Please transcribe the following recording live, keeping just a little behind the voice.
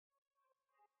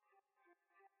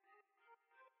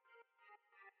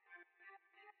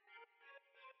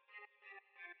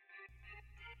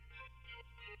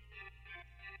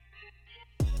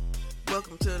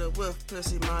Welcome to the Wolf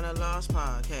Pussy Monologues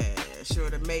podcast. Sure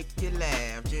to make you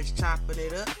laugh, just chopping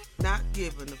it up, not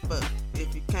giving a fuck.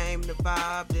 If you came to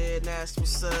vibe, then that's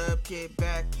what's up. Kick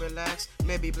back, relax,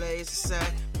 maybe blaze a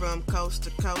sack from coast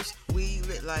to coast. We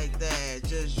lit like that,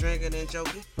 just drinking and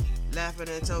joking, laughing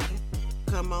and talking.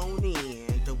 Come on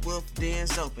in, the Wolf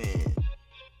Den's open.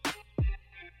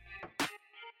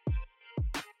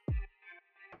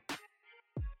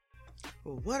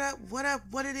 What up,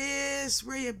 what it is,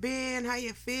 where you been, how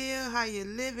you feel, how you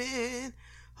living,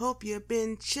 hope you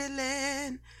been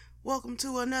chillin'. Welcome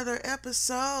to another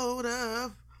episode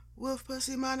of Wolf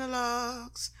Pussy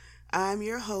Monologues. I'm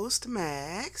your host,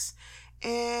 Max,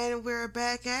 and we're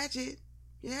back at it.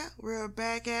 Yeah, we're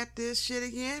back at this shit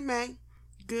again, man.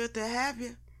 Good to have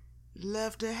you.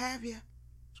 Love to have you.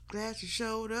 Glad you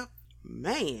showed up.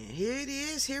 Man, here it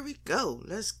is, here we go.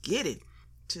 Let's get it.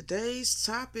 Today's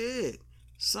topic.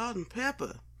 Salt and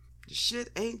pepper. The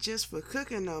shit ain't just for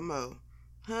cooking no more.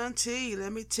 Hunty,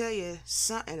 let me tell you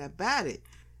something about it.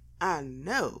 I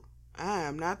know I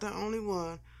am not the only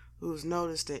one who's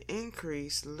noticed the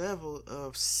increased level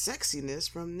of sexiness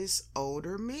from this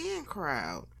older men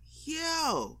crowd.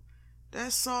 Yo,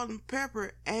 that salt and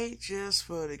pepper ain't just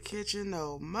for the kitchen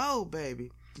no more,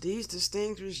 baby. These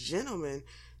distinguished gentlemen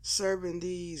serving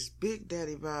these Big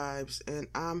Daddy vibes, and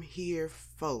I'm here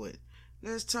for it.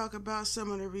 Let's talk about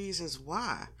some of the reasons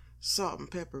why salt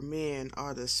and pepper men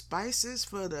are the spices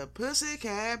for the pussy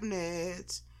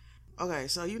cabinets. Okay,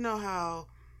 so you know how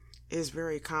it's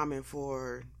very common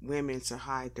for women to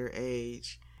hide their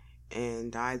age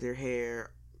and dye their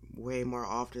hair way more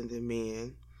often than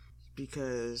men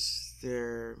because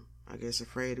they're, I guess,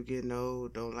 afraid of getting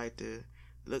old, don't like the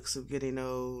looks of getting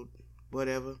old,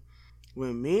 whatever.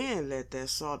 When men let that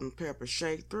salt and pepper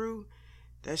shake through,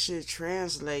 that shit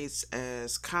translates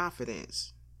as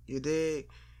confidence. You dig?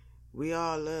 We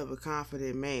all love a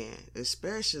confident man,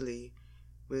 especially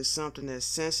with something as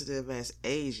sensitive as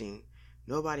aging.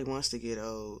 Nobody wants to get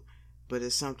old, but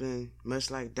it's something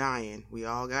much like dying. We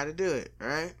all gotta do it,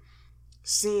 right?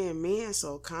 Seeing men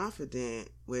so confident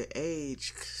with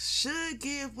age should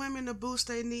give women the boost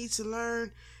they need to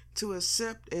learn to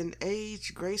accept and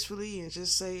age gracefully and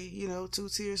just say, 2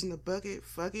 tears in the bucket,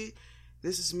 fuck it.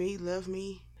 This is me, love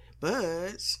me.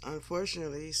 But,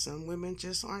 unfortunately, some women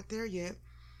just aren't there yet.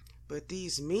 But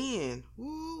these men,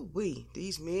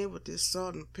 these men with this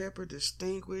salt and pepper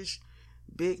distinguished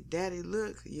Big Daddy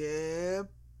look, yeah,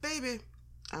 baby,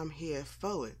 I'm here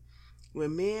for it.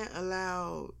 When men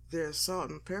allow their salt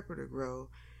and pepper to grow,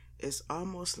 it's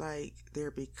almost like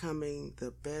they're becoming the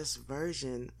best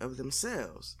version of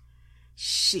themselves.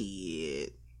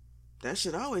 Shit. That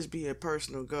should always be a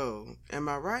personal goal. Am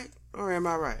I right or am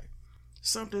I right?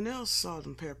 Something else salt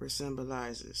and pepper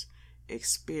symbolizes: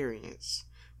 experience.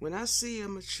 When I see a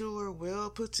mature,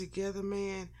 well put together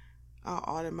man, I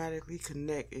automatically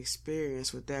connect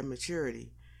experience with that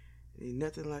maturity. Ain't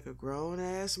nothing like a grown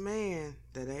ass man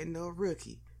that ain't no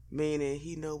rookie. Meaning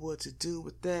he know what to do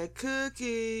with that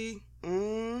cookie.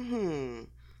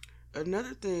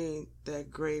 Another thing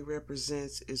that gray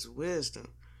represents is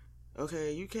wisdom.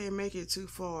 Okay, you can't make it too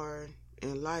far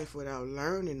in life without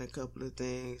learning a couple of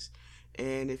things.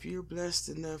 And if you're blessed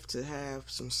enough to have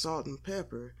some salt and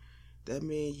pepper, that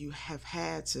means you have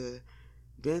had to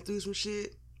been through some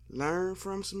shit, learn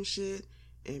from some shit,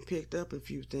 and picked up a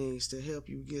few things to help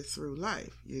you get through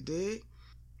life. You dig?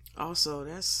 Also,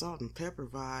 that salt and pepper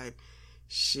vibe,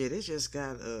 shit, it just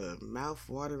got a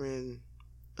mouth-watering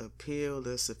appeal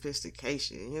of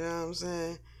sophistication. You know what I'm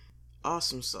saying?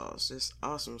 Awesome sauce. Just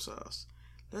awesome sauce.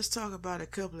 Let's talk about a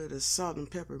couple of the salt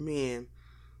and pepper men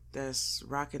that's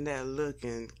rocking that look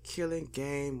and killing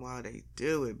game while they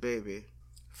do it, baby.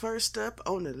 First up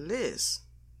on the list,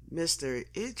 Mr.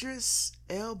 Idris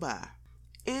Elba.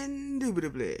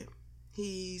 Indubitably,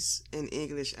 he's an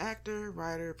English actor,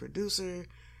 writer, producer,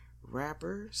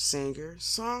 rapper, singer,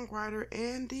 songwriter,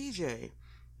 and DJ.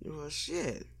 Well,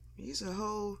 shit, he's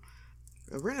a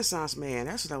Renaissance man.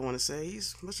 That's what I want to say.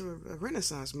 He's much of a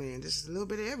Renaissance man. This is a little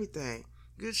bit of everything.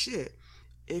 Good shit.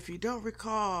 If you don't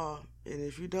recall, and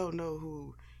if you don't know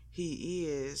who he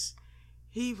is,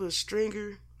 he was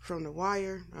Stringer from The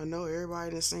Wire. I know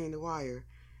everybody that's seen The Wire.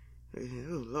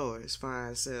 Oh, Lord, his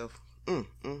fine self.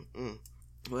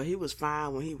 Well, he was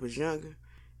fine when he was younger.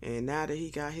 And now that he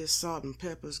got his salt and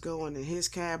peppers going in his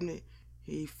cabinet,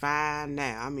 he fine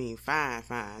now. I mean, fine.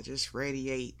 Just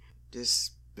radiate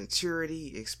this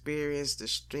maturity, experience,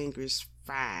 distinguished,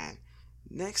 fine.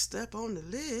 Next up on the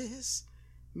list,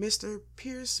 Mr.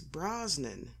 Pierce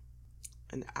Brosnan,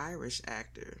 an Irish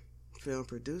actor, film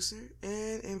producer,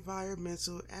 and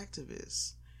environmental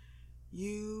activist.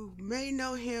 You may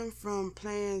know him from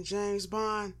playing James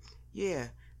Bond. Yeah,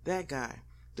 that guy.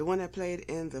 The one that played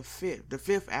in the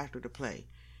fifth actor to play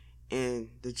in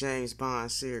the James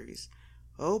Bond series.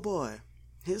 Oh boy,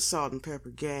 his salt and pepper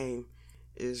game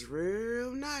is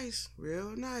real nice,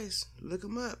 real nice. Look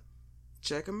him up.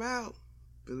 Check him out.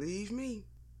 Believe me.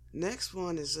 Next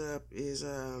one is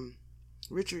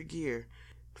Richard Gere.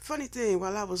 Funny thing,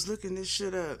 while I was looking this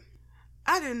shit up,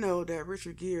 I didn't know that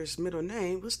Richard Gere's middle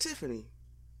name was Tiffany.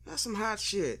 That's some hot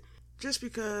shit. Just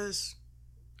because,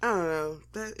 I don't know,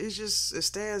 it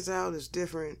stands out as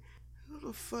different. Who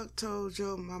the fuck told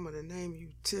your mama to name you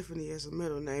Tiffany as a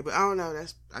middle name? But I don't know,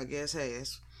 I guess, hey,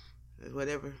 that's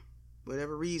whatever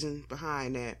reason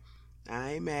behind that.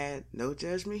 I ain't mad. No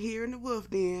judgment here in the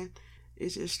Wolf Den. It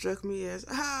just struck me as,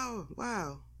 oh,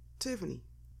 wow, Tiffany.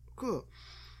 Cool.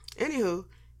 Anywho,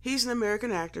 he's an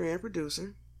American actor and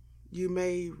producer. You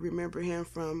may remember him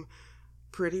from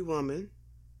Pretty Woman,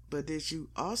 but did you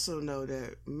also know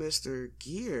that Mr.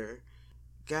 Gere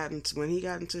when he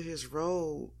got into his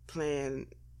role playing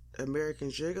American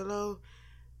Gigolo,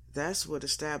 that's what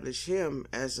established him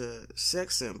as a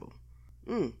sex symbol.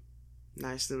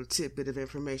 Nice little tidbit of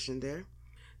information there.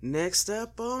 Next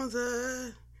up on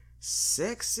the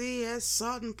sexy as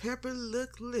salt and pepper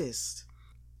look list,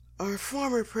 our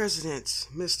former president,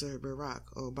 Mr. Barack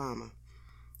Obama.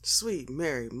 Sweet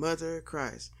Mary, Mother of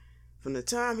Christ. From the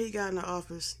time he got into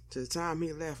office to the time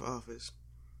he left office,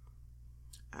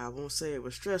 I won't say it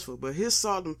was stressful, but his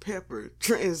salt and pepper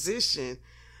transition,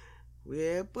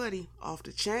 yeah, buddy, off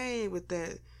the chain with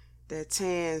that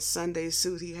tan Sunday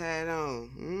suit he had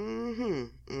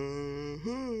on.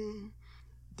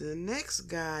 The next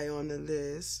guy on the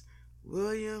list,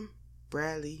 William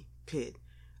Bradley Pitt,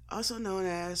 also known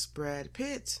as Brad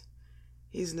Pitt.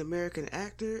 He's an American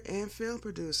actor and film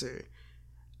producer.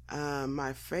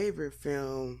 My favorite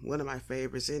film, one of my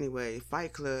favorites anyway,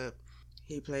 Fight Club,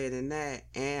 he played in that,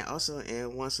 and also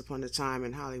in Once Upon a Time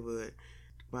in Hollywood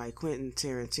by Quentin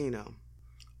Tarantino.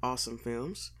 Awesome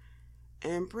films.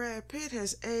 And Brad Pitt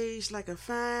has aged like a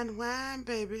fine wine,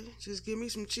 baby. Just give me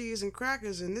some cheese and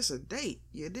crackers and this a date,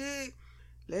 you dig?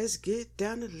 Let's get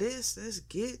down the list.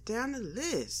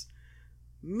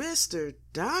 Mr.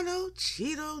 Donald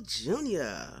Cheadle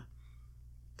Jr.,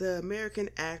 the American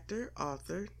actor,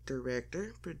 author,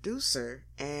 director, producer,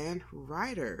 and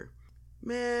writer.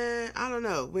 Man, I don't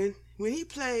know. When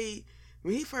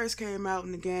he first came out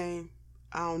in the game,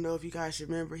 I don't know if you guys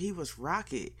remember, he was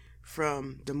Rocket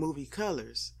from the movie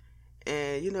Colors.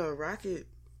 And you know, Rocket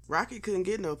couldn't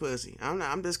get no pussy.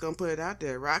 I'm just gonna put it out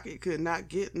there. Rocket could not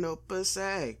get no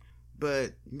pussy.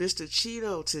 But Mr.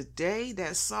 Cheeto today,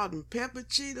 that salt and pepper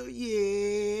Cheeto,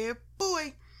 yeah,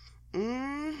 boy.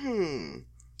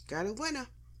 Got a winner.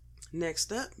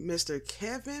 Next up, Mr.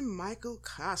 Kevin Michael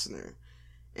Costner,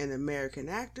 an American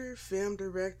actor, film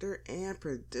director, and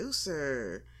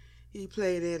producer. He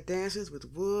played in Dances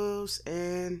with Wolves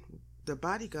and The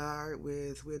Bodyguard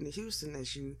with Whitney Houston,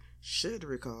 as you should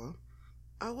recall.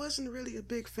 I wasn't really a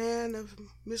big fan of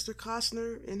Mr.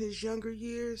 Costner in his younger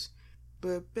years,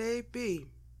 but baby,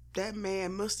 that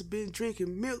man must have been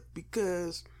drinking milk,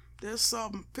 because that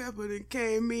salt and pepper that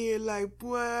came in like,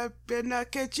 boy, I better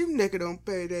not catch you naked on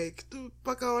payday. Get the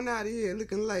fuck on out of here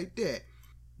looking like that.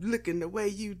 Looking the way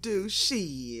you do,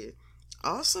 shit.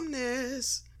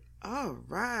 Awesomeness.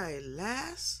 Alright,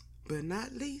 last but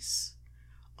not least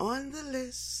on the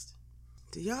list,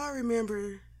 do y'all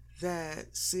remember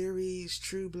that series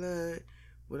True Blood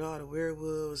with all the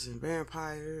werewolves and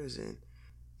vampires and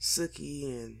Sookie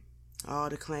and all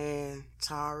the clan,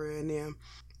 Tara and them?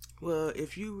 Well,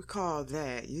 if you recall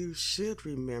that, you should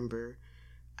remember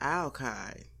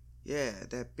Alkai. Yeah,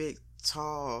 that big,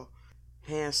 tall,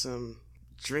 handsome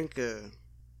drinker.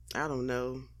 I don't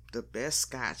know, the best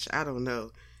scotch. I don't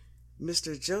know.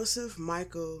 Mr. Joseph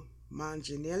Michael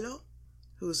Manganiello,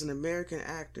 who's an American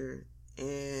actor,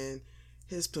 and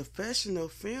his professional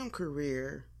film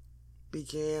career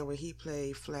began when he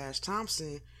played Flash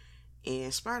Thompson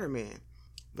in Spider-Man.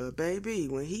 But baby,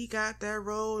 when he got that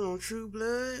role on True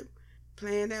Blood,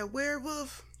 playing that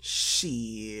werewolf,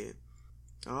 shit.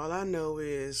 All I know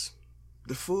is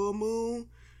the full moon.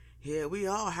 Yeah, we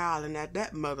all howling at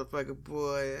that motherfucker,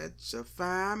 boy. That's a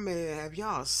fine man. Have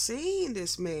y'all seen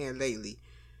this man lately?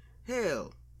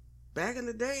 Hell, back in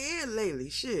the day and lately,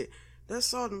 shit. That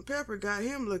salt and pepper got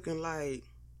him looking like,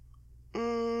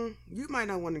 you might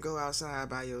not want to go outside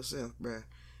by yourself, bruh.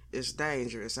 It's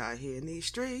dangerous out here in these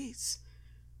streets.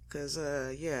 'Cause,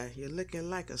 yeah, you're looking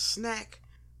like a snack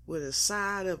with a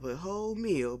side of a whole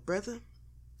meal, brother.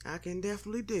 I can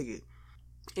definitely dig it.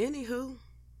 Anywho,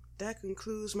 that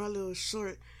concludes my little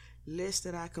short list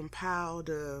that I compiled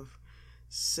of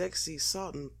sexy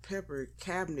salt and pepper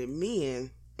cabinet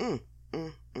men.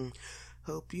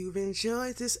 Hope you've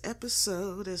enjoyed this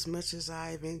episode as much as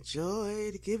I've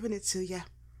enjoyed giving it to ya.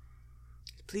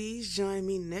 Please join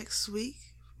me next week.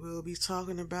 We'll be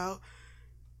talking about,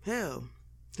 hell,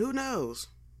 who knows?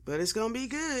 But it's gonna be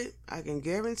good. I can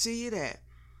guarantee you that.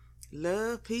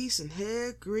 Love, peace, and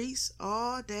hair grease,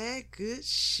 all that good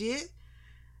shit.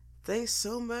 Thanks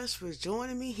so much for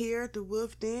joining me here at the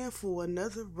Wolf Den for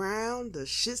another round of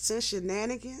shits and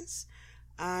shenanigans.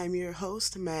 I'm your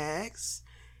host, Max,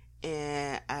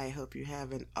 and I hope you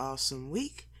have an awesome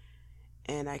week.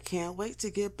 And I can't wait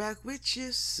to get back with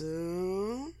you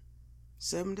soon.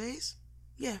 7 days?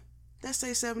 Yeah, let's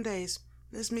say 7 days.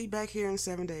 Let's meet back here in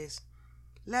 7 days.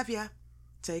 Love ya.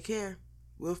 Take care.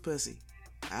 Wolf Pussy.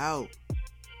 Out.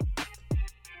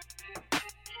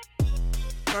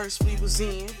 First we was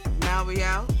in, now we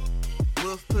out.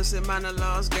 Wolf Pussy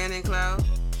monologues, Gannon Cloud.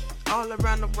 All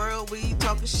around the world we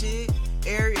talking shit.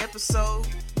 Every episode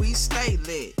we stay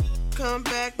lit. Come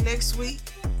back next week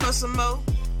for some more.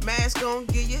 Mask gon'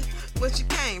 give you what you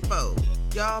came for.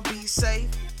 Y'all be safe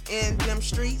in them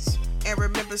streets. And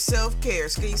remember self-care.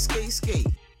 Ski, ski, ski.